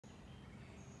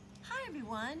Hi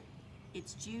everyone,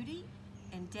 it's Judy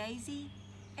and Daisy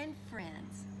and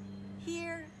friends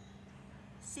here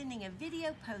sending a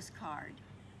video postcard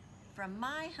from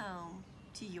my home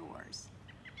to yours.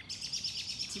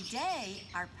 Today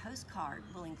our postcard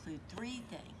will include 3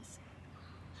 things: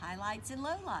 highlights and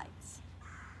lowlights.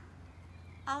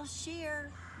 I'll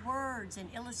share words and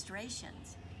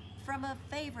illustrations from a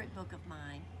favorite book of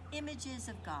mine, Images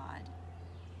of God,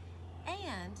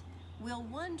 and we'll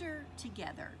wonder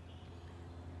together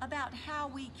about how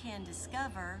we can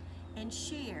discover and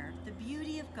share the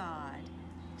beauty of God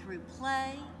through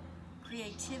play,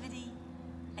 creativity,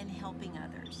 and helping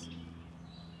others.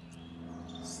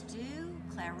 Stu,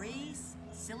 Clarice,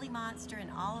 Silly Monster, and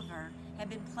Oliver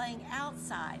have been playing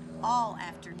outside all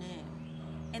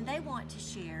afternoon, and they want to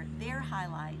share their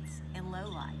highlights and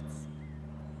lowlights.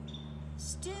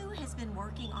 Stu has been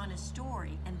working on a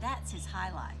story, and that's his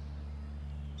highlight.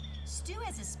 Stu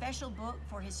has a special book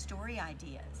for his story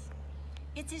ideas.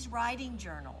 It's his writing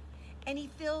journal, and he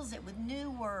fills it with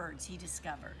new words he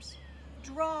discovers,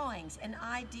 drawings and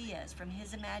ideas from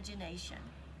his imagination.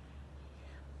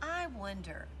 I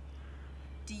wonder,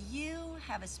 do you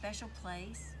have a special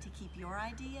place to keep your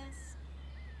ideas?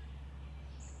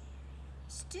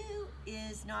 Stu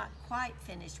is not quite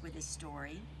finished with his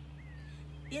story.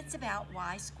 It's about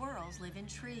why squirrels live in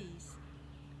trees.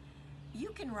 You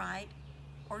can write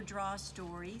or draw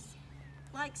stories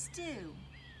like Stu.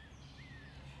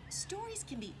 Stories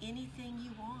can be anything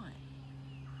you want.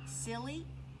 Silly,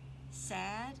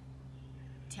 sad,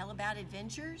 tell about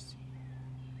adventures.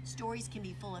 Stories can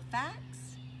be full of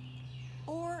facts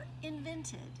or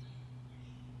invented.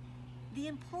 The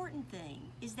important thing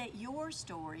is that your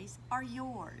stories are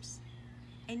yours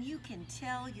and you can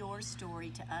tell your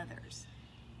story to others.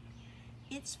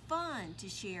 It's fun to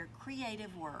share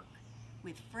creative work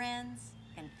with friends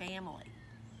and family.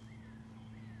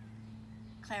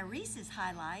 Clarice's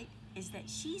highlight is that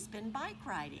she's been bike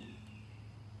riding.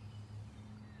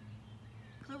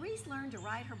 Clarice learned to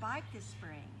ride her bike this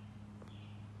spring.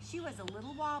 She was a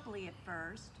little wobbly at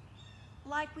first,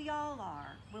 like we all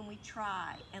are when we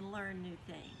try and learn new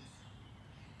things.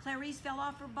 Clarice fell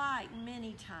off her bike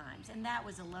many times, and that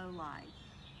was a low light.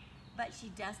 But she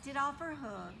dusted off her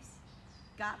hooves,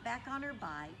 got back on her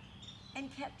bike, and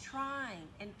kept trying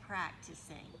and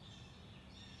practicing.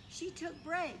 She took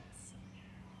breaks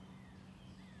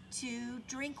to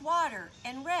drink water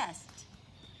and rest,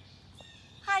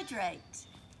 hydrate.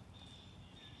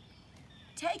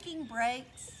 Taking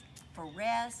breaks for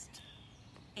rest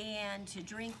and to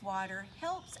drink water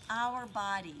helps our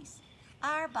bodies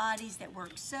that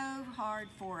work so hard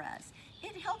for us.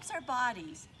 It helps our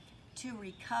bodies to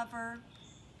recover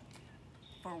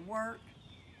for work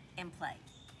and play.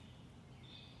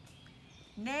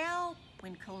 Now,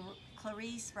 when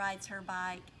Clarice rides her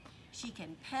bike, she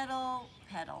can pedal,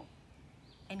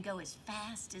 and go as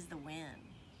fast as the wind.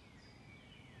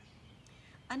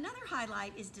 Another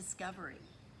highlight is discovery.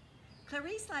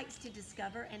 Clarice likes to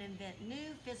discover and invent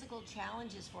new physical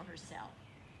challenges for herself.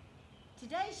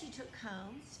 Today she took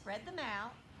cones, spread them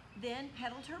out, then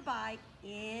pedaled her bike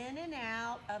in and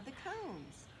out of the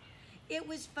cones. It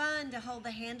was fun to hold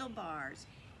the handlebars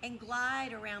and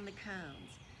glide around the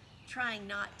cones, trying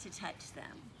not to touch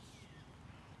them.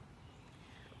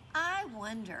 I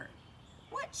wonder,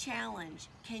 what challenge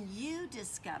can you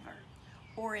discover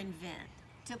or invent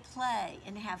to play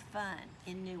and have fun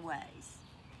in new ways?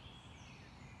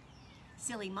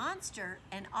 Silly Monster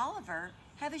and Oliver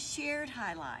have a shared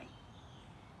highlight.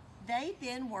 They've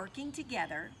been working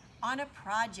together on a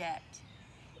project.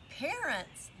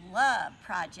 Parents love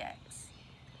projects.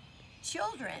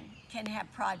 Children can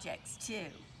have projects too.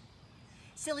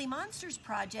 Silly Monster's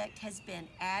project has been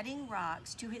adding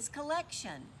rocks to his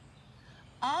collection.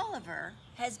 Oliver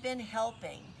has been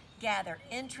helping gather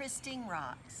interesting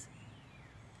rocks.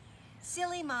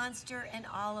 Silly Monster and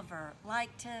Oliver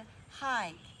like to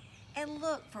hike and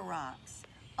look for rocks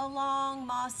along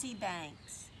mossy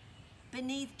banks,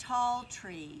 beneath tall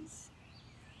trees,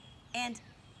 and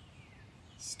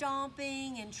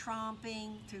stomping and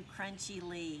tromping through crunchy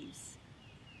leaves.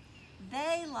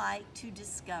 They like to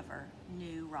discover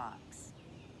new rocks.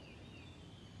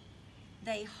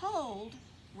 They hold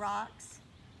rocks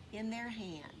in their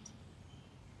hand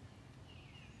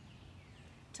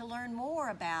to learn more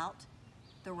about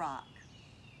the rock.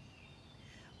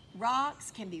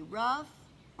 Rocks can be rough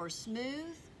or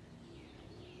smooth.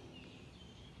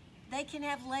 They can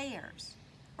have layers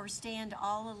or stand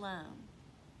all alone.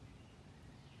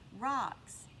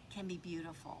 Rocks can be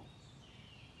beautiful.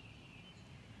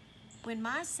 When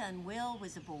my son Will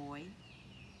was a boy,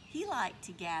 he liked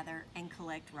to gather and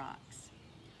collect rocks.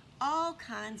 all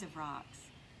kinds of rocks.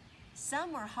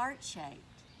 Some were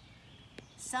heart-shaped,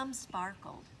 some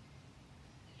sparkled.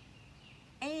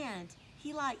 And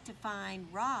he liked to find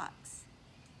rocks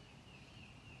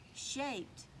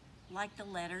shaped like the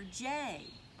letter J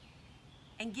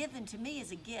and give them to me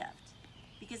as a gift,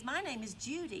 because my name is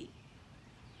Judy,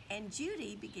 and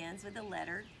Judy begins with the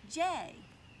letter J.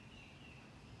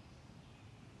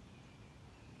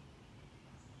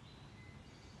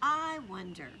 I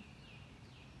wonder,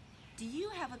 do you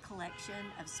have a collection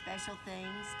of special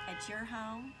things at your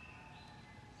home?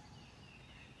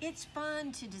 It's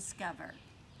fun to discover,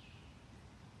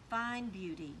 find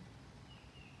beauty,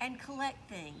 and collect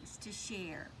things to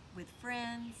share with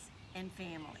friends and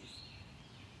families.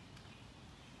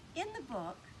 In the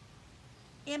book,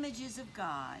 Images of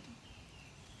God,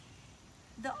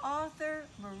 the author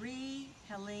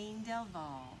Marie-Helene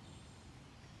Delval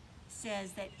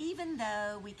says that even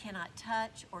though we cannot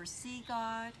touch or see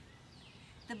God,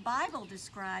 the Bible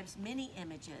describes many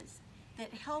images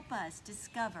that help us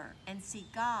discover and see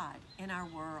God in our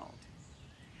world.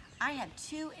 I have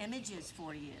 2 images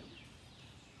for you.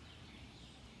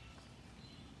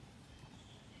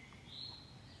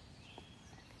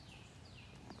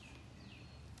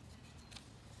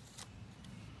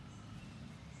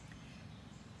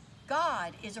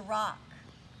 God is a rock.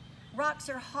 Rocks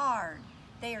are hard.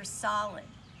 They are solid.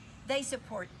 They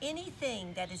support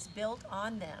anything that is built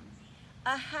on them.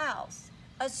 A house,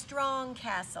 a strong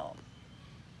castle.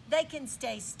 They can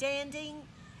stay standing.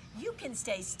 You can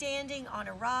stay standing on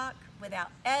a rock without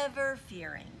ever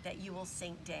fearing that you will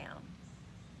sink down.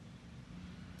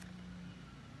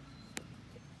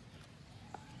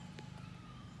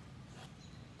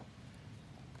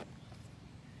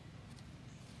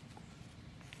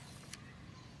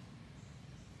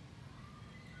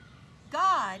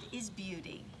 God is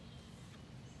beauty.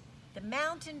 The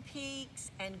mountain peaks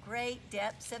and great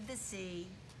depths of the sea,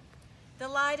 the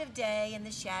light of day and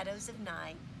the shadows of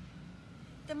night,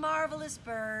 the marvelous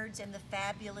birds and the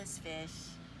fabulous fish,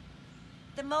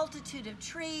 the multitude of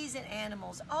trees and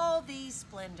animals, all these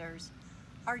splendors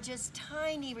are just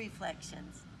tiny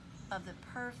reflections of the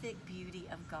perfect beauty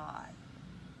of God.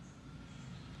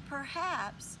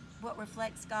 Perhaps what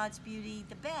reflects God's beauty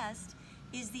the best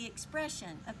is the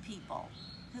expression of people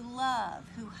who love,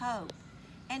 who hope,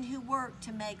 and who work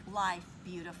to make life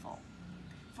beautiful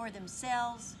for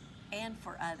themselves and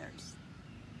for others.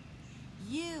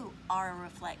 You are a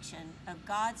reflection of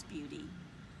God's beauty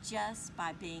just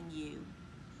by being you.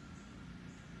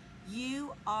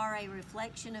 You are a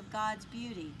reflection of God's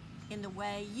beauty in the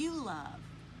way you love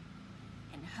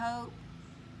and hope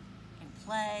and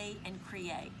play and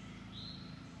create.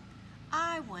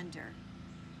 I wonder,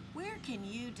 where can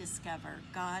you discover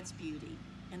God's beauty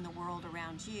in the world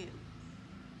around you?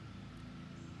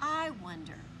 I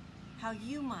wonder how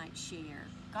you might share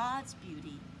God's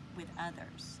beauty with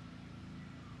others.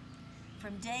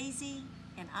 From Daisy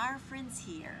and our friends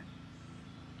here,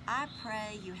 I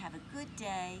pray you have a good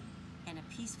day and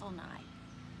a peaceful night.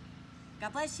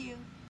 God bless you.